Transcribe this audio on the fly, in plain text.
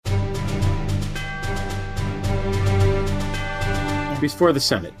Before the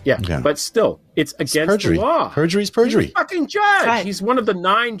Senate, yeah. But still, it's against perjury. the law. Perjury is perjury. He's a fucking judge. Right. He's one of the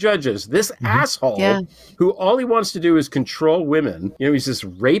 9 judges. This asshole who all he wants to do is control women. You know, he's this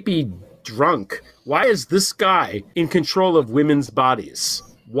rapey drunk. Why is this guy in control of women's bodies?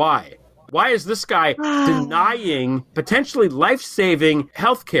 Why? Why is this guy denying potentially life-saving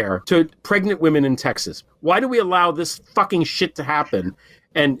health care to pregnant women in Texas? Why do we allow this fucking shit to happen?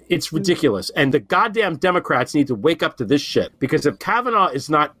 And it's ridiculous. And the goddamn Democrats need to wake up to this shit. Because if Kavanaugh is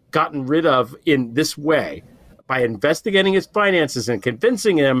not gotten rid of in this way, by investigating his finances and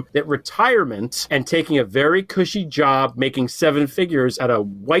convincing him that retirement and taking a very cushy job making 7 figures at a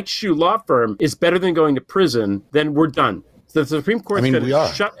white shoe law firm is better than going to prison, then we're done. So the Supreme Court's going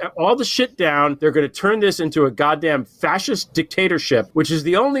to shut all the shit down. They're going to turn this into a goddamn fascist dictatorship, which is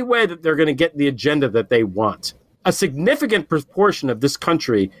the only way that they're going to get the agenda that they want. A significant proportion of this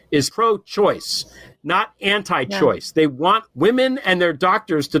country is pro-choice, not anti-choice. Yeah. They want women and their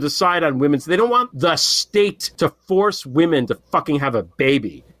doctors to decide on women's. They don't want the state to force women to fucking have a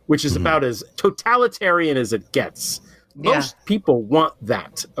baby, which is about as totalitarian as it gets. Most people want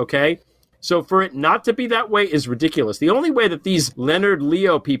that, okay? So for it not to be that way is ridiculous. The only way that these Leonard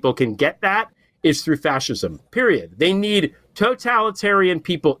Leo people can get that is through fascism, period. They need totalitarian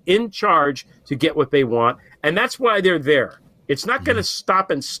people in charge to get what they want, and that's why they're there. It's not going to stop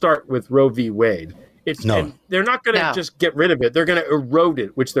and start with Roe v. Wade. And they're not going to just get rid of it. They're going to erode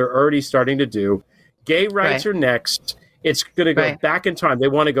it, which they're already starting to do. Gay rights are next. It's going to go back in time. They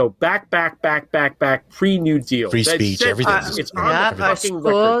want to go back, pre-New Deal. Free speech, everything. It's on the fucking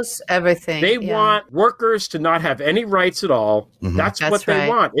schools, record. Everything. They want workers to not have any rights at all. That's what they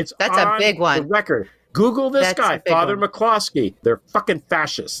want. That's a big one. The record. Google this guy, Father McCloskey. They're fucking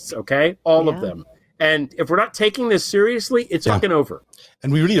fascists, okay? All of them. And if we're not taking this seriously, it's fucking over.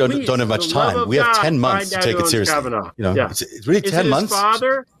 And we really don't have much time. We have 10 months to take it seriously. You know, it's really 10 months. His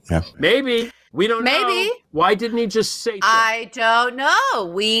father? Yeah. Maybe. We don't know. Why didn't he just say so? I don't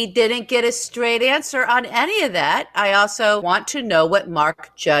know. We didn't get a straight answer on any of that. I also want to know what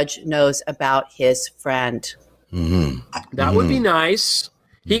Mark Judge knows about his friend. That would be nice.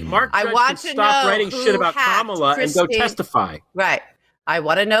 Mark Judge can stop writing shit about Kamala and go testify. Right. I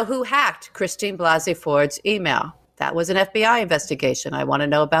want to know who hacked Christine Blasey Ford's email. That was an FBI investigation. I want to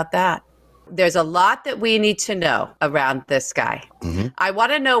know about that. There's a lot that we need to know around this guy. I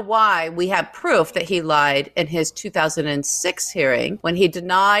want to know why we have proof that he lied in his 2006 hearing when he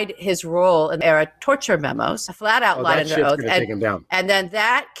denied his role in ERA torture memos, a flat out lied under oath. Take him down. And then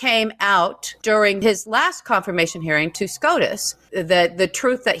that came out during his last confirmation hearing to SCOTUS, the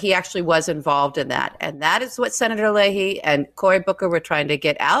truth that he actually was involved in that. And that is what Senator Leahy and Cory Booker were trying to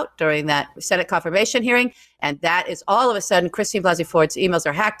get out during that Senate confirmation hearing. And that is all of a sudden, Christine Blasey Ford's emails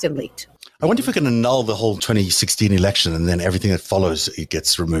are hacked and leaked. I wonder if we can annul the whole 2016 election and then everything that follows it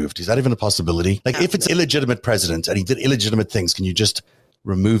gets removed. Is that even a possibility? Like, if it's illegitimate president and he did illegitimate things, can you just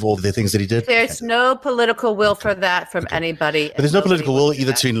remove all the things that he did? There's no political will for that from anybody. But there's no political will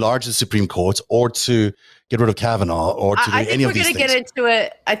either to enlarge the Supreme Court or to get rid of Kavanaugh or to do any of these things.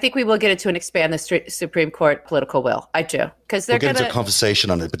 I think we will get into and expand the Supreme Court political will. I do. Because they're going to get into a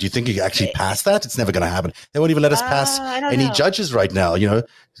conversation on it. But do you think you can actually pass that? It's never going to happen. They won't even let us pass any judges right now. You know,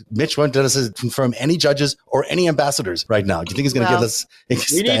 Mitch won't let us confirm any judges or any ambasers right now. Do you think he's going to give us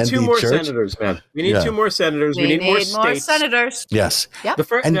extend We need 2 more church? senators, man. We need 2 more senators. We need more states. Senators. Yes. Yep.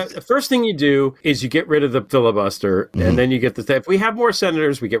 The first thing you do is you get rid of the filibuster, and then you get if we have more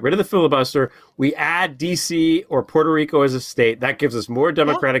senators, we get rid of the filibuster, we add D.C. or Puerto Rico as a state. That gives us more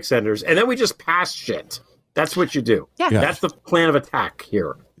Democratic senators, and then we just pass shit. That's what you do. Yeah. That's the plan of attack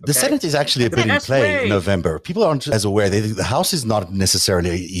here. The Senate is actually a bit in play in November. People aren't as aware. The House is not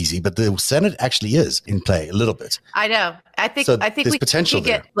necessarily easy, but the Senate actually is in play a little bit. I know. I think there's potential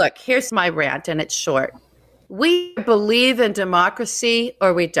there. Look, here's my rant, and it's short. We believe in democracy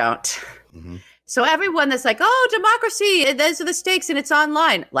or we don't. So everyone that's like, oh, democracy, those are the stakes and it's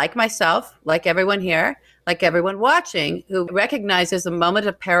online, like myself, like everyone here, like everyone watching who recognizes the moment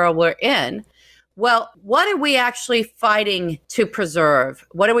of peril we're in. Well, what are we actually fighting to preserve?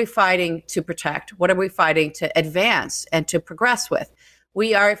 What are we fighting to protect? What are we fighting to advance and to progress with?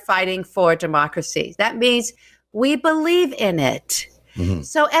 We are fighting for democracy. That means we believe in it.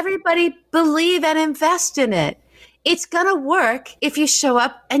 So everybody believe and invest in it. It's going to work if you show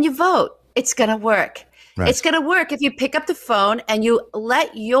up and you vote. It's going to work. Right. It's going to work if you pick up the phone and you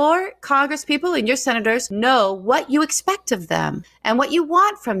let your Congress people and your senators know what you expect of them and what you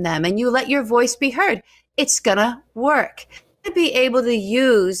want from them, and you let your voice be heard. It's going to work. to be able to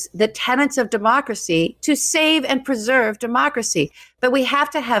use the tenets of democracy to save and preserve democracy. But we have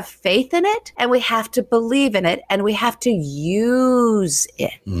to have faith in it, and we have to believe in it, and we have to use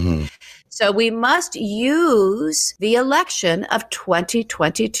it. Mm-hmm. So we must use the election of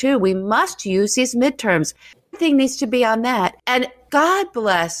 2022. We must use these midterms. Everything needs to be on that. And God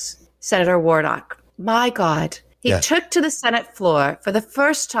bless Senator Warnock. My God. He took to the Senate floor for the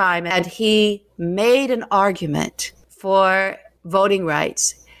first time and he made an argument for voting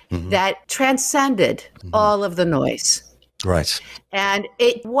rights that transcended all of the noise. Right. And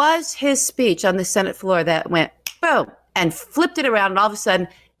it was his speech on the Senate floor that went boom and flipped it around. And all of a sudden,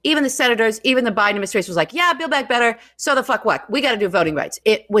 even the senators, even the Biden administration was like, yeah, Build Back Better. So the fuck what? We got to do voting rights.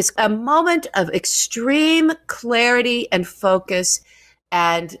 It was a moment of extreme clarity and focus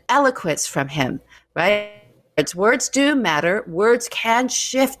and eloquence from him, right? Words do matter. Words can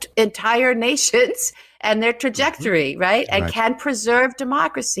shift entire nations and their trajectory, right? And can preserve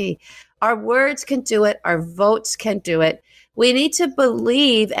democracy. Our words can do it. Our votes can do it. We need to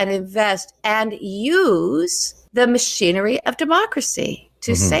believe and invest and use the machinery of democracy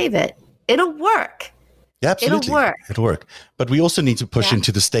to save it. It'll work. Yeah, absolutely. It'll work. But we also need to push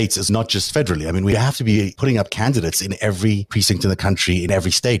into the states as not just federally. I mean, we have to be putting up candidates in every precinct in the country, in every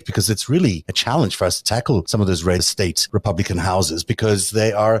state, because it's really a challenge for us to tackle some of those red state Republican houses because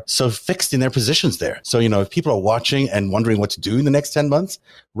they are so fixed in their positions there. So, if people are watching and wondering what to do in the next 10 months,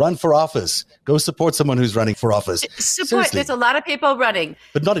 run for office. Go support someone who's running for office. There's a lot of people running.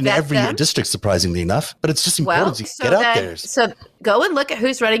 But not in every district, surprisingly enough. But it's just important to get out there. So go and look at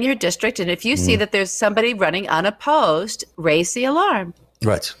who's running your district. And if you see that there's somebody running unopposed, raise the alarm.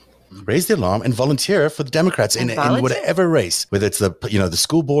 Right. Raise the alarm and volunteer for the Democrats in whatever race, whether it's the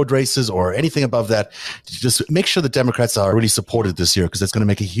school board races or anything above that. Just make sure the Democrats are really supported this year because it's going to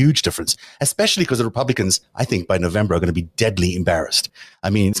make a huge difference, especially because the Republicans, I think by November, are going to be deadly embarrassed. I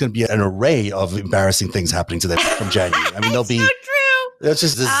mean, it's going to be an array of embarrassing things happening to them from January. I mean, they'll be... So true. It's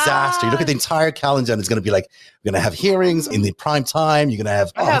just a disaster. You look at the entire calendar and it's going to be like, we're going to have hearings in the prime time. You're going to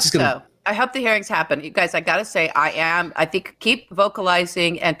have... I hope the hearings happen. You guys, I got to say, I think keep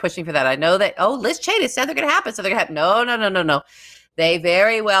vocalizing and pushing for that. I know that, Liz Cheney said they're going to happen. So they're going to happen. No. They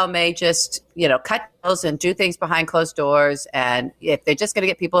very well may just, cut deals and do things behind closed doors. And if they're just going to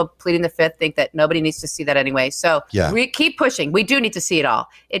get people pleading the fifth, think that nobody needs to see that anyway. So we keep pushing. We do need to see it all.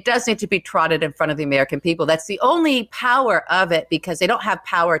 It does need to be trotted in front of the American people. That's the only power of it because they don't have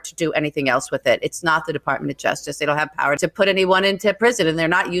power to do anything else with it. It's not the Department of Justice. They don't have power to put anyone into prison. And they're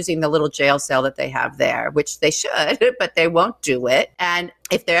not using the little jail cell that they have there, which they should, but they won't do it. And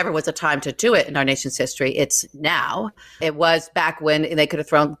if there ever was a time to do it in our nation's history, it's now. It was back when they could have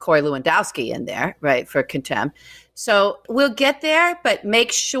thrown Corey Lewandowski in there, right, for contempt. So we'll get there, but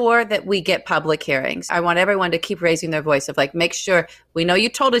make sure that we get public hearings. I want everyone to keep raising their voice of make sure we know you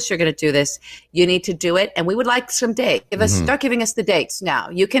told us you're going to do this. You need to do it. And we would like some dates. Start giving us the dates now.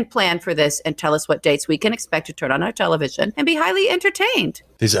 You can plan for this and tell us what dates we can expect to turn on our television and be highly entertained.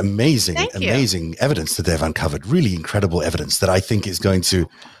 There's amazing evidence that they've uncovered, really incredible evidence that I think is going to,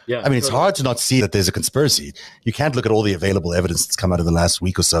 it's hard to not see that there's a conspiracy. You can't look at all the available evidence that's come out of the last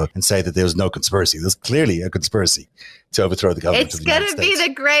week or so and say that there's no conspiracy. There's clearly a conspiracy to overthrow the government. It's going to be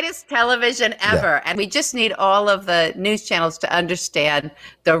the greatest television ever. Yeah. And we just need all of the news channels to understand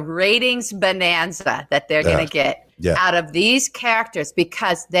the ratings bonanza that they're going to get out of these characters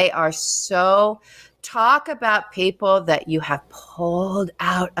because they are so... Talk about people that you have pulled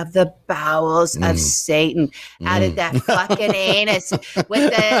out of the bowels of Satan, out of that fucking anus,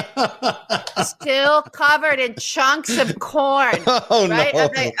 with the still covered in chunks of corn,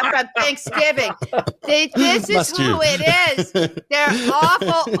 right? From Thanksgiving. This is who it is. They're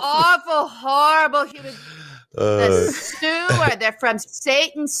awful, horrible human. The sewer. They're from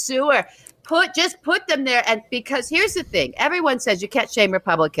Satan's sewer. Just put them there. And because here's the thing, everyone says you can't shame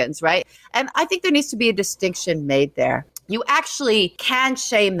Republicans, right? And I think there needs to be a distinction made there. You actually can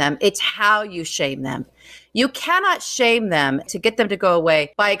shame them. It's how you shame them. You cannot shame them to get them to go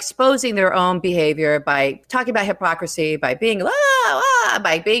away by exposing their own behavior, by talking about hypocrisy, by being,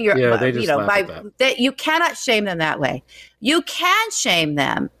 by being your, that you cannot shame them that way. You can shame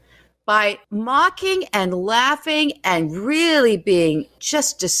them by mocking and laughing and really being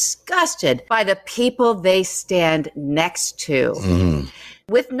just disgusted by the people they stand next to. Mm-hmm.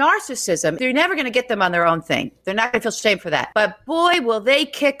 With narcissism, you're never going to get them on their own thing. They're not going to feel shame for that. But boy, will they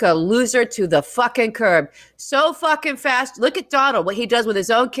kick a loser to the fucking curb so fucking fast. Look at Donald, what he does with his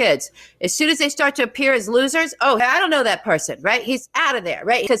own kids. As soon as they start to appear as losers, I don't know that person, right? He's out of there,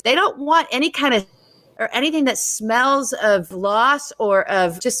 right? Because they don't want any kind of or anything that smells of loss or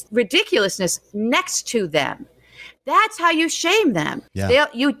of just ridiculousness next to them. That's how you shame them. Yeah.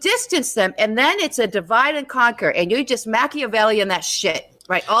 You distance them, and then it's a divide and conquer, and you just Machiavellian that shit.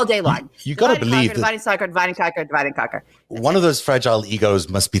 Right, all day long. You got to believe that divide and conquer. One of those fragile egos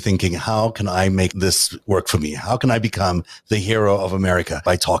must be thinking, how can I make this work for me? How can I become the hero of America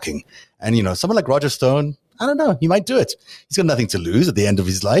by talking? And, someone like Roger Stone, I don't know, he might do it. He's got nothing to lose at the end of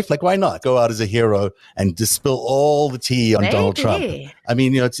his life. Like, why not go out as a hero and just spill all the tea on Donald Trump? I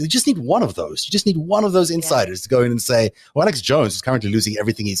mean, you just need one of those. You just need one of those insiders to go in and say, well, Alex Jones is currently losing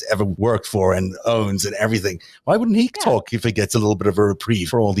everything he's ever worked for and owns and everything. Why wouldn't he talk if he gets a little bit of a reprieve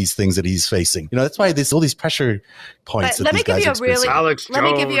for all these things that he's facing? That's why there's all these pressure points that these guys experience. Alex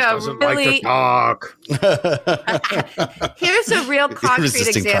Jones doesn't like to talk. Here's a real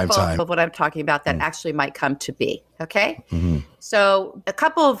concrete example of what I'm talking about that actually might come to be. Okay. Mm-hmm. So a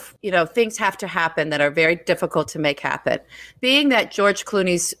couple of, things have to happen that are very difficult to make happen. Being that George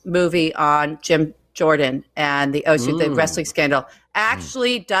Clooney's movie on Jim Jordan and the wrestling scandal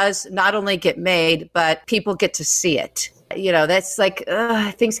actually does not only get made, but people get to see it. That's like,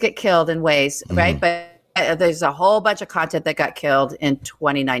 things get killed in ways, right? But there's a whole bunch of content that got killed in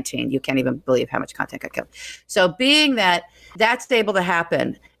 2019. You can't even believe how much content got killed. So being that that's able to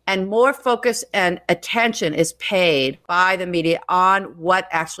happen, and more focus and attention is paid by the media on what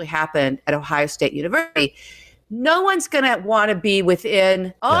actually happened at Ohio State University, no one's going to want to be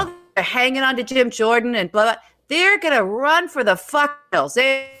within, they're hanging on to Jim Jordan and blah, blah. They're going to run for the fuck hills.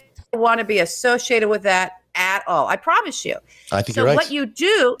 They don't want to be associated with that at all. I promise you. I think you're right. So what you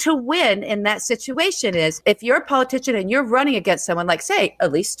do to win in that situation is, if you're a politician and you're running against someone like, say,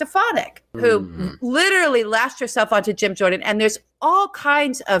 Elise Stefanik, who literally lashed herself onto Jim Jordan, and there's all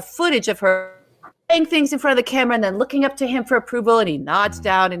kinds of footage of her saying things in front of the camera and then looking up to him for approval, and he nods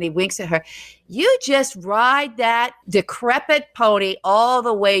down and he winks at her. You just ride that decrepit pony all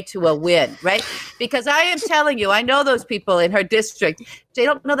the way to a win, right? Because I am telling you, I know those people in her district. They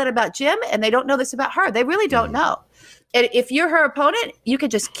don't know that about Jim, and they don't know this about her. They really don't know. And if you're her opponent, you can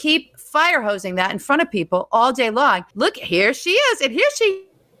just keep fire hosing that in front of people all day long. Look, here she is, and here she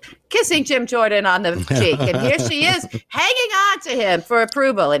kissing Jim Jordan on the cheek, and here she is hanging on to him for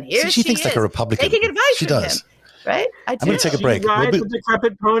approval, and here she thinks is like a Republican. taking advice she from does. him. Right? I'm going to take a break. Ride the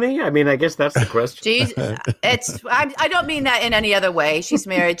decrepit pony? I mean, I guess that's the question. I don't mean that in any other way. She's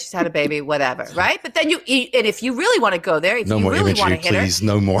married. She's had a baby, whatever. Right? But then and if you really want to go there, if no you more really imagery, want to hit please, her,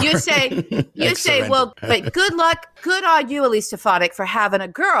 no more. you say, well, but good luck. Good on you, Elise Stefanik, for having a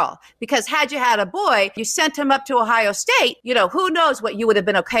girl. Because had you had a boy, you sent him up to Ohio State, who knows what you would have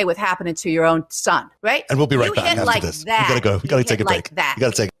been okay with happening to your own son, right? And we'll be right back after this. We got to go. We got to take a break. You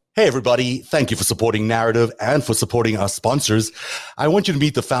got to take. Hey, everybody. Thank you for supporting Narrative and for supporting our sponsors. I want you to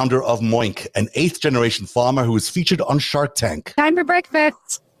meet the founder of Moink, an 8th-generation farmer who is featured on Shark Tank. Time for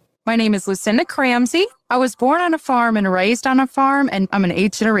breakfast. My name is Lucinda Cramsey. I was born on a farm and raised on a farm, and I'm an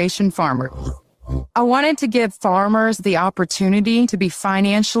 8th-generation farmer. I wanted to give farmers the opportunity to be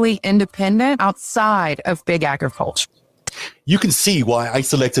financially independent outside of big agriculture. You can see why I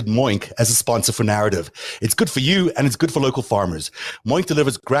selected Moink as a sponsor for Narrative. It's good for you and it's good for local farmers. Moink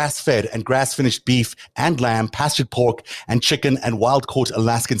delivers grass-fed and grass-finished beef and lamb, pastured pork and chicken and wild-caught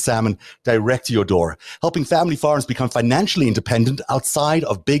Alaskan salmon direct to your door, helping family farms become financially independent outside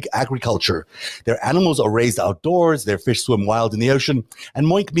of big agriculture. Their animals are raised outdoors, their fish swim wild in the ocean, and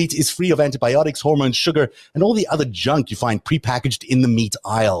Moink meat is free of antibiotics, hormones, sugar, and all the other junk you find prepackaged in the meat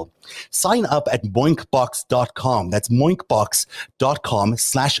aisle. Sign up at moinkbox.com. That's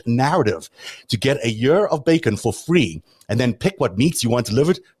moinkbox.com/narrative to get a year of bacon for free, and then pick what meats you want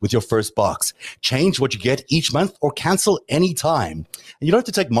delivered with your first box. Change what you get each month or cancel anytime. And you don't have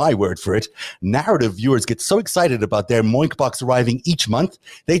to take my word for it. Narrative viewers get so excited about their Moink Box arriving each month,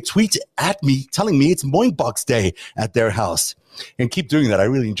 they tweet at me telling me it's Moink Box Day at their house. And keep doing that. I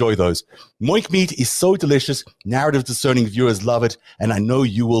really enjoy those. Moink meat is so delicious. Narrative discerning viewers love it, and I know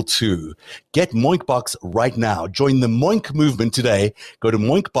you will too. Get Moink Box right now. Join the Moink movement today. Go to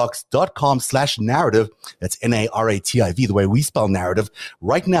moinkbox.com/narrative. That's NARATIV, the way we spell narrative,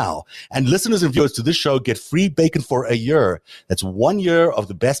 right now. And listeners and viewers to this show get free bacon for a year. That's 1 year of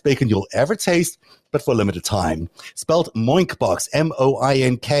the best bacon you'll ever taste, but for a limited time. Spelled Moinkbox,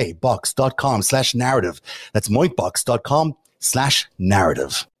 MOINK, box.com/narrative. That's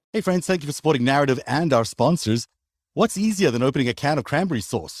moinkbox.com/narrative. Hey friends, thank you for supporting Narrative and our sponsors. What's easier than opening a can of cranberry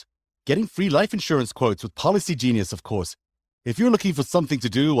sauce? Getting free life insurance quotes with Policy Genius, of course. If you're looking for something to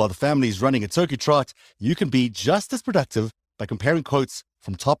do while the family is running a turkey trot, you can be just as productive by comparing quotes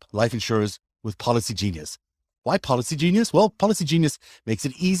from top life insurers with Policy Genius. Why Policy Genius? Well, Policy Genius makes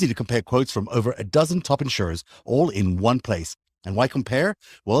it easy to compare quotes from over a dozen top insurers all in one place. And why compare?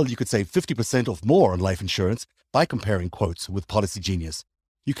 Well, you could save 50% or more on life insurance by comparing quotes with Policy Genius.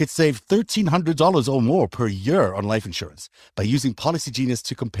 You could save $1,300 or more per year on life insurance by using Policy Genius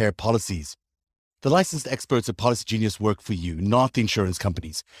to compare policies. The licensed experts at Policy Genius work for you, not the insurance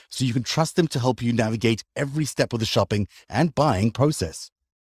companies, so you can trust them to help you navigate every step of the shopping and buying process.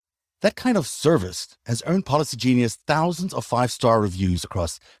 That kind of service has earned Policy Genius thousands of 5-star reviews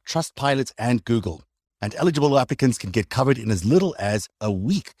across Trustpilot and Google, and eligible applicants can get covered in as little as a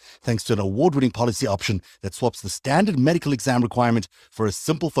week thanks to an award-winning policy option that swaps the standard medical exam requirement for a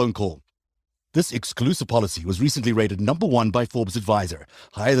simple phone call. This exclusive policy was recently rated number 1 by Forbes Advisor,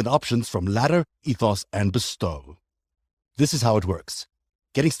 higher than options from Ladder, Ethos, and Bestow. This is how it works.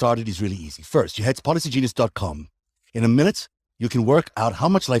 Getting started is really easy. First, you head to policygenius.com. In a minute, you can work out how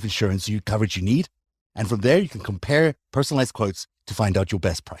much life insurance coverage you need, and from there, you can compare personalized quotes to find out your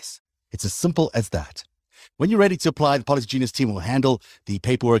best price. It's as simple as that. When you're ready to apply, the Policy Genius team will handle the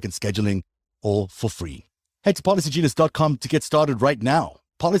paperwork and scheduling all for free. Head to policygenius.com to get started right now.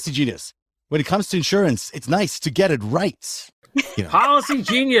 Policy Genius. When it comes to insurance, it's nice to get it right. You know. Policy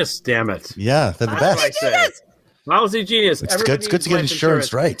Genius, damn it. Yeah, they're the best. Policy Genius. It's good to get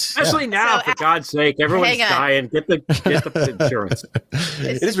insurance right. Especially now, for God's sake. Everyone's dying. Get the insurance.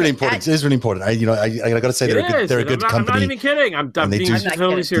 It is really important. It is really important. I got to say they're a good company. I'm not even kidding. I'm being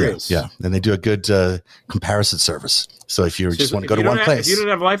totally serious. Yeah, and they do a good comparison service. So if you just want to go to one place. If you don't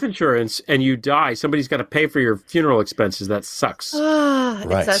have life insurance and you die, somebody's got to pay for your funeral expenses. That sucks.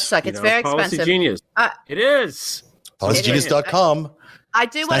 Right. It does suck. It's very expensive. Policy Genius. It is. PolicyGenius.com. I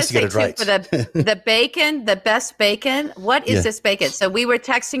do want to say, too, for the bacon, the best bacon, what is this bacon? So we were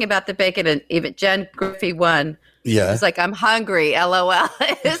texting about the bacon, and even Jen Griffey won. Yeah. It's like, I'm hungry, LOL.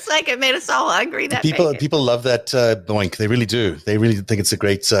 It's like it made us all hungry, that people love that boink. They really do. They really think it's a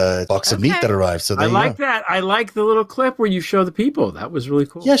great box of meat that arrived. So I like that. I like the little clip where you show the people. That was really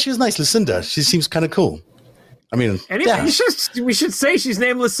cool. Yeah, she was nice. Lucinda. She seems kind of cool. I mean, we should say she's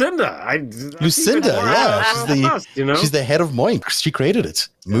named Lucinda. Lucinda, yeah. She's the head of Moink. She created it.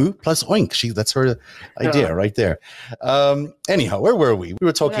 Moo plus Oink. That's her idea right there. Anyhow, where were we? We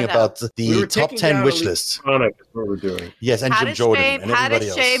were talking about the top 10 wish list. That's what we're doing. Yes, and Jim Jordan and everybody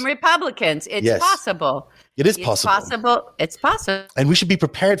else. How to shame Republicans. It's possible. It is possible. It's possible. And we should be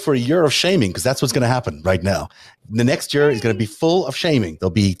prepared for a year of shaming because that's what's going to happen right now. The next year is going to be full of shaming.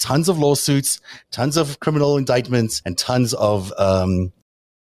 There'll be tons of lawsuits, tons of criminal indictments, and tons of,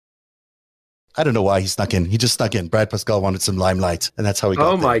 I don't know why he snuck in. He just snuck in. Brad Pascal wanted some limelight, and that's how he got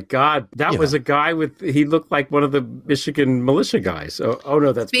there. Oh, my God. That was a guy he looked like one of the Michigan militia guys. Oh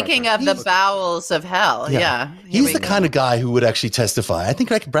no, that's Speaking of the bowels of hell, yeah. He's the kind of guy who would actually testify. I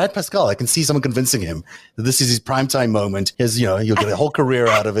think like Brad Pascal, I can see someone convincing him that this is his primetime moment. You'll get a whole career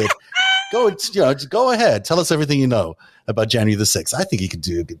out of it. Go ahead. Tell us everything you know about January the 6th. I think he could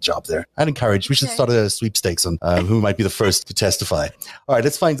do a good job there. I'd encourage. We should start a sweepstakes on who might be the first to testify. All right,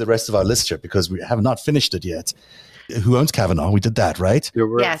 let's find the rest of our list here because we have not finished it yet. Who owns Kavanaugh? We did that, right? Yeah,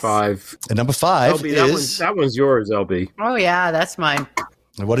 we're at 5. And number 5 LB, that one's yours, LB. Oh, yeah, that's mine.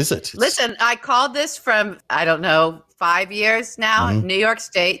 What is it? Listen, I called this from, 5 years now. Mm-hmm. New York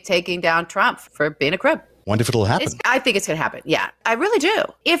State taking down Trump for being a crib. Wonder if it'll happen. I think it's going to happen. Yeah, I really do.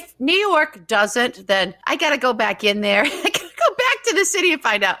 If New York doesn't, then I got to go back in there. I got to go back to the city and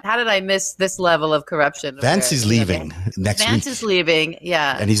find out, how did I miss this level of corruption? Vance is leaving next week. Vance is leaving,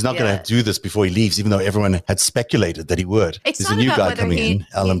 yeah. And he's not going to do this before he leaves, even though everyone had speculated that he would. There's a new guy coming in,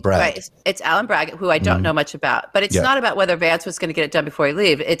 Alan Bragg. Right, it's Alan Bragg, who I don't know much about. But it's not about whether Vance was going to get it done before he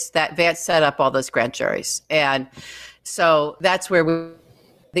leaves. It's that Vance set up all those grand juries. And so that's where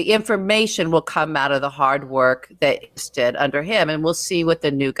the information will come out of the hard work that he did under him, and we'll see what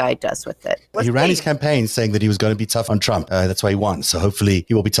the new guy does with it. He ran his campaign saying that he was going to be tough on Trump. That's why he won. So hopefully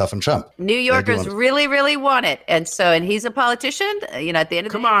he will be tough on Trump. New Yorkers really, really want it. And he's a politician. At the end of the day,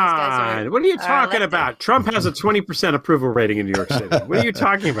 come on. What are you talking about? Trump has a 20% approval rating in New York City. What are you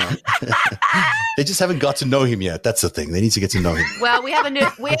talking about? They just haven't got to know him yet. That's the thing. They need to get to know him. Well, we have a new,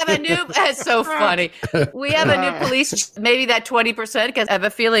 it's so funny. We have a new police, maybe that 20%, because I have a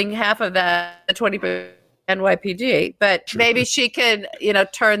feeling half of that 20% NYPD, but maybe she could,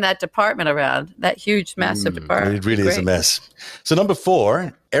 turn that department around, that huge, massive department. It really is a mess. So number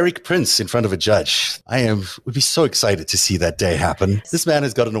 4, Erik Prince in front of a judge. Would be so excited to see that day happen. This man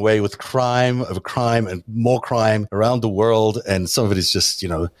has gotten away with crime and more crime around the world, and some of it is just,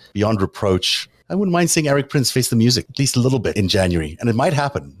 beyond reproach. I wouldn't mind seeing Erik Prince face the music at least a little bit in January, and it might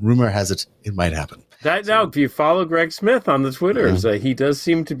happen. Rumor has it might happen. If you follow Greg Smith on the Twitters, he does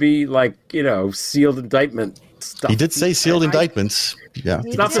seem to be like, sealed indictment stuff. He did say sealed indictments. Yeah,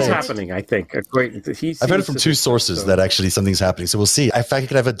 stuff is happening. I think. I've heard it from two sources that actually something's happening. So we'll see. If I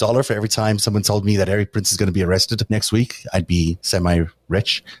could have $1 for every time someone told me that Eric Prince is going to be arrested next week, I'd be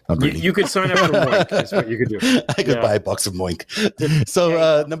semi-rich. Not really. You could sign up for Moink. That's what you could do. I could buy a box of Moink.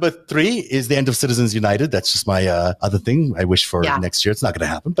 So number 3 is the end of Citizens United. That's just my other thing I wish for next year. It's not going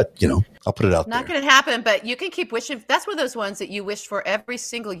to happen, but I'll put it out there. Not going to happen, but you can keep wishing. That's one of those ones that you wish for every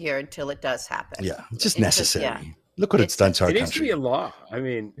single year until it does happen. Yeah, it's just necessary. Look what it's done to our country. It needs to be a law. I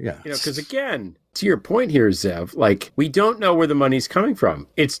mean, because again, to your point here, Zev, like we don't know where the money's coming from.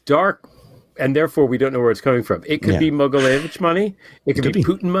 It's dark, and therefore we don't know where it's coming from. It could be Mogilevich money. It could be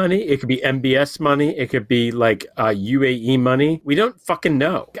Putin money. It could be MBS money. It could be like UAE money. We don't fucking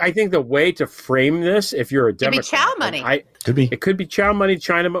know. I think the way to frame this, if you're a Democrat, could be Chow money. It could be Chow money,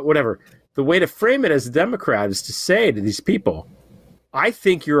 China, whatever. The way to frame it as a Democrat is to say to these people, I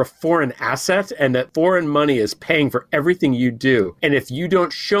think you're a foreign asset and that foreign money is paying for everything you do. And if you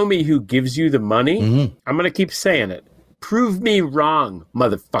don't show me who gives you the money, I'm going to keep saying it. Prove me wrong,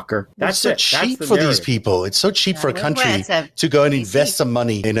 motherfucker. That's so cheap for these people. It's so cheap for a country to go and invest some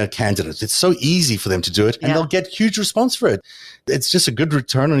money in a candidate. It's so easy for them to do it, and they'll get huge response for it. It's just a good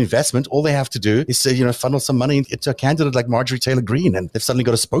return on investment. All they have to do is funnel some money into a candidate like Marjorie Taylor Greene, and they've suddenly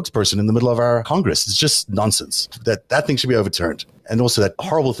got a spokesperson in the middle of our Congress. It's just nonsense. That thing should be overturned. And also that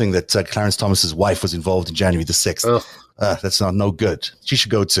horrible thing that Clarence Thomas's wife was involved in January the 6th. That's no good. She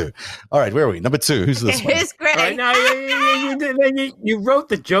should go too. All right, where are we? Number 2. Who's this one? It's great. Right, now, you wrote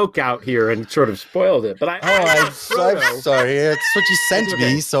the joke out here and sort of spoiled it. But I'm sorry. It's what you sent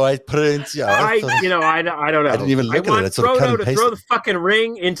me, so I put it into. I don't know. I didn't even look at it. I sort of cut and pasted. Throw the fucking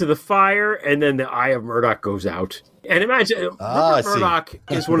ring into the fire, and then the eye of Murdoch goes out. And imagine, Rupert Murdoch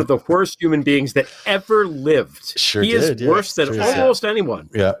is one of the worst human beings that ever lived. He is worse than almost anyone.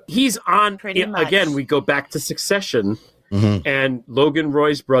 Yeah. He's on, again, we go back to Succession and Logan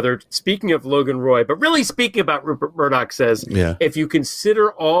Roy's brother. Speaking of Logan Roy, but really speaking about Rupert Murdoch says, if you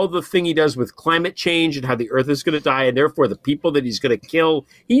consider all the thing he does with climate change and how the earth is going to die and therefore the people that he's going to kill,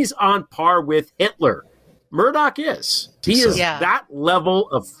 he's on par with Hitler. Murdoch is. He is that level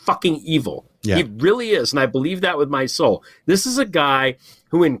of fucking evil. Yeah. He really is. And I believe that with my soul. This is a guy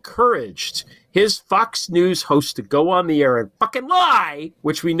who encouraged his Fox News host to go on the air and fucking lie,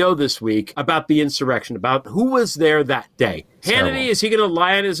 which we know this week, about the insurrection, about who was there that day. Hannity, is he going to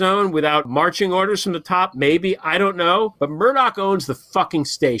lie on his own without marching orders from the top? Maybe. I don't know. But Murdoch owns the fucking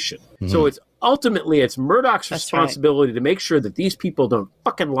station. So ultimately, it's Murdoch's responsibility to make sure that these people don't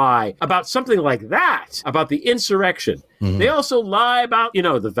fucking lie about something like that, about the insurrection. They also lie about,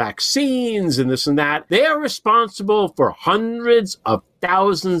 the vaccines and this and that. They are responsible for hundreds of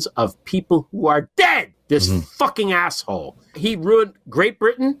thousands of people who are dead. This fucking asshole. He ruined Great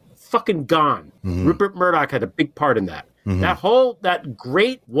Britain, fucking gone. Rupert Murdoch had a big part in that. That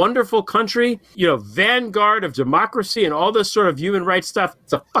great, wonderful country, vanguard of democracy and all this sort of human rights stuff,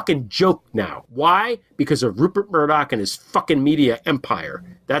 it's a fucking joke now. Why? Because of Rupert Murdoch and his fucking media empire.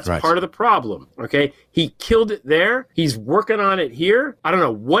 That's part of the problem, okay? He killed it there. He's working on it here. I don't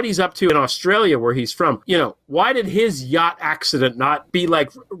know what he's up to in Australia where he's from. Why did his yacht accident not be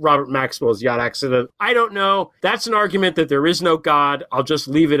like Robert Maxwell's yacht accident? I don't know. That's an argument that there is no God. I'll just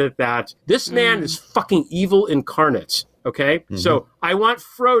leave it at that. This man is fucking evil incarnate. Okay, so I want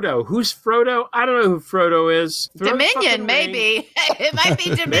Frodo. Who's Frodo? I don't know who Frodo is. Dominion, maybe. It might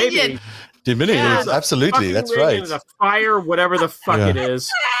be Dominion. Dominion, absolutely. That's right. The fire, whatever the fuck it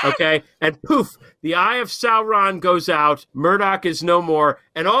is. Okay, and poof, the eye of Sauron goes out. Murdoch is no more.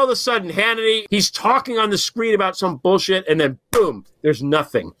 And all of a sudden, Hannity, he's talking on the screen about some bullshit, and then boom, there's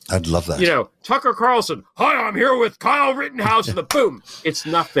nothing. I'd love that. Tucker Carlson. Hi, I'm here with Kyle Rittenhouse, and the boom, it's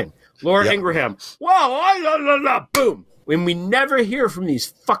nothing. Laura Ingraham. Wow, boom. When we never hear from these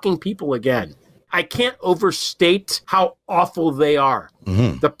fucking people again. I can't overstate how awful they are.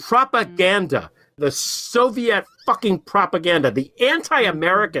 The propaganda, the Soviet fucking propaganda, the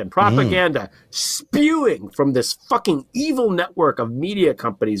anti-American propaganda spewing from this fucking evil network of media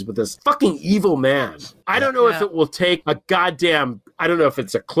companies with this fucking evil man. I don't know if it will take a goddamn, I don't know if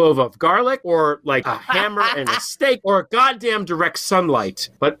it's a clove of garlic or like a hammer and a stake or a goddamn direct sunlight.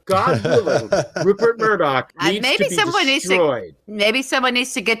 But God willing, Rupert Murdoch needs to be destroyed. Maybe someone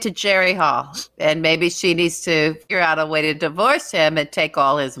needs to get to Jerry Hall and maybe she needs to figure out a way to divorce him and take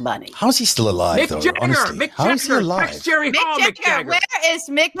all his money. How's he still alive, Mick Jagger, honestly? Mick How is he Jagger, alive? Text Jerry Hall, Mick Jagger. Where is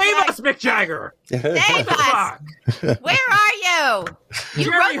Mick Name us Mick Jagger. Save us! Where are you? You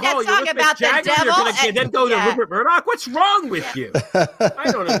Jerry wrote that Hall, song about the devil. And then go to Rupert Murdoch? What's wrong with you?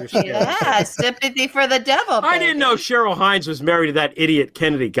 I don't understand. Yeah, sympathy for the devil. I didn't know Cheryl Hines was married to that idiot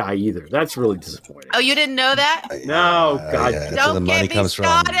Kennedy guy either. That's really disappointing. Oh, you didn't know that? No, God. That's Don't where the money get me comes from.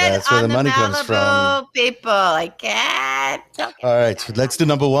 started That's where on the money Malibu comes from. People, I can't. All right, let's do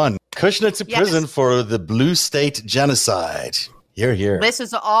number one. Kushner to prison for the Blue State genocide. Here. This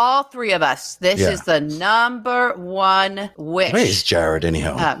is all three of us. This is the number one wish. Where is Jared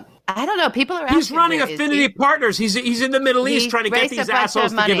anyhow? I don't know. People are asking. He's running Affinity Partners. He's in the Middle East trying to get these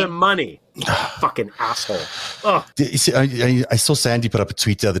assholes to give him money. Fucking asshole. Oh. You see, I saw Sandy put up a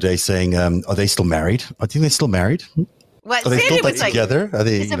tweet the other day saying, are they still married? I think they're still married. What, are they Sandy still together? Are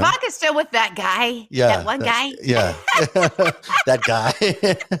they? Is Ivanka still with that guy? Yeah, that one guy. Yeah, that guy.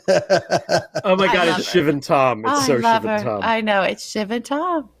 Oh my God! It's Shiv and Tom. It's so Shiv and Tom. I know it's Shiv and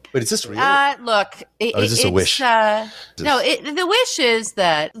Tom. But is this real? Look, is this a wish? No, the wish is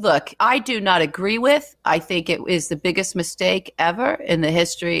that, look, I do not agree with. I think it is the biggest mistake ever in the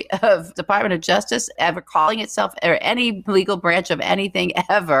history of Department of Justice, ever calling itself or any legal branch of anything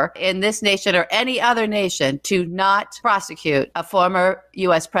ever in this nation or any other nation to not prosecute a former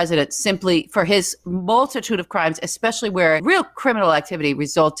U.S. president simply for his multitude of crimes, especially where real criminal activity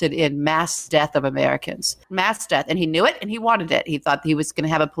resulted in mass death of Americans. Mass death. And he knew it and he wanted it. He thought he was going to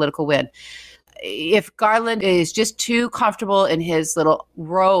have a political win. If Garland is just too comfortable in his little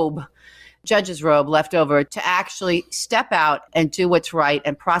robe, judge's robe left over, to actually step out and do what's right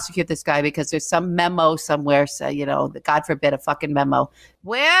and prosecute this guy because there's some memo somewhere, say, God forbid, a fucking memo.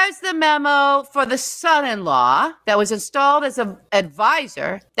 Where's the memo for the son-in-law that was installed as an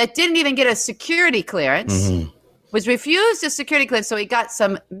advisor that didn't even get a security clearance? Mm-hmm. Was refused a security clearance, so he got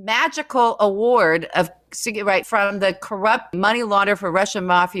some magical award of from the corrupt money launderer for Russian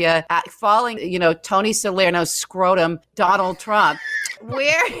mafia, falling, Tony Salerno's scrotum, Donald Trump.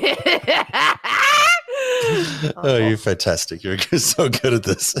 Where? Oh, you're fantastic! You're so good at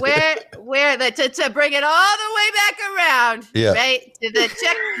this. Where to bring it all the way back around, right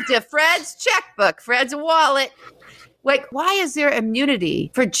to Fred's checkbook, Fred's wallet. Like, why is there immunity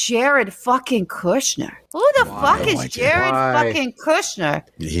for Jared fucking Kushner? Who the fuck is Jared fucking Kushner?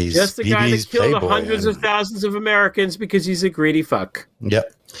 He's just the guy that killed hundreds of thousands of Americans because he's a greedy fuck.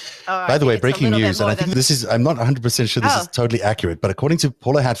 Yep. By the way, breaking news, and I think I'm not 100% sure this is totally accurate, but according to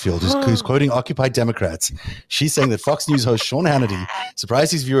Paula Hatfield, who's quoting Occupy Democrats, she's saying that Fox News host Sean Hannity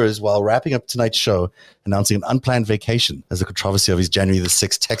surprised his viewers while wrapping up tonight's show, announcing an unplanned vacation as the controversy of his January the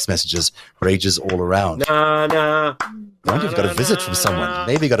 6th text messages rages all around. You've got a visit from someone.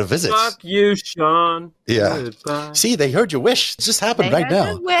 Maybe you got a visit. Fuck you, Sean. Yeah. Goodbye. See, they heard your wish. It just happened right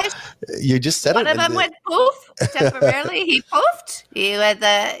now. Wish. You just said One of them went poof temporarily. He poofed. He went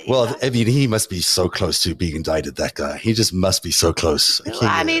Well, I mean, he must be so close to being indicted, that guy. He just must be so close.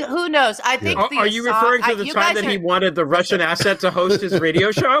 I mean, who knows? I think. Are you referring to the time that he wanted the Russian asset to host his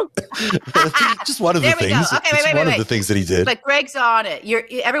radio show? Just one of the things. Okay, wait. One of the things that he did. But Greg's on it.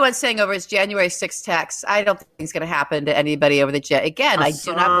 Everyone's saying over his January 6th text. I don't think it's going to happen to anybody over the jet. Again, Assange. I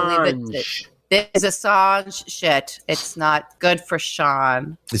do not believe it. This is Assange shit. It's not good for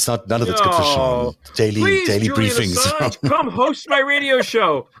Sean. It's not. None of it's good for Sean. Daily Julian briefings. Assange, come host my radio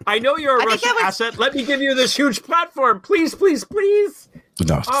show. I know you're a Russian asset. Let me give you this huge platform. Please, please, please.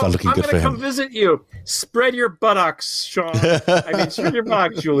 No, it's not looking good for him. I'm going to come visit you. Spread your buttocks, Sean. Spread your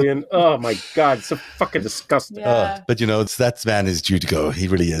buttocks, Julian. Oh, my God. It's so fucking disgusting. Yeah. But, that man is due to go. He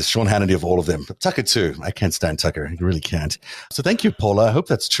really is. Sean Hannity of all of them. But Tucker, too. I can't stand Tucker. I really can't. So thank you, Paula. I hope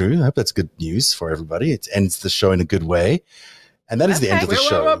that's true. I hope that's good news for everybody. It ends the show in a good way. And that is the end of the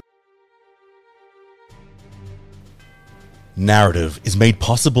show. Narrative is made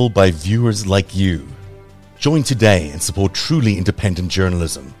possible by viewers like you. Join today and support truly independent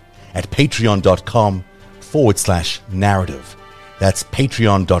journalism at patreon.com/narrative. That's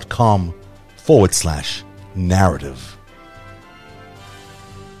patreon.com/narrative.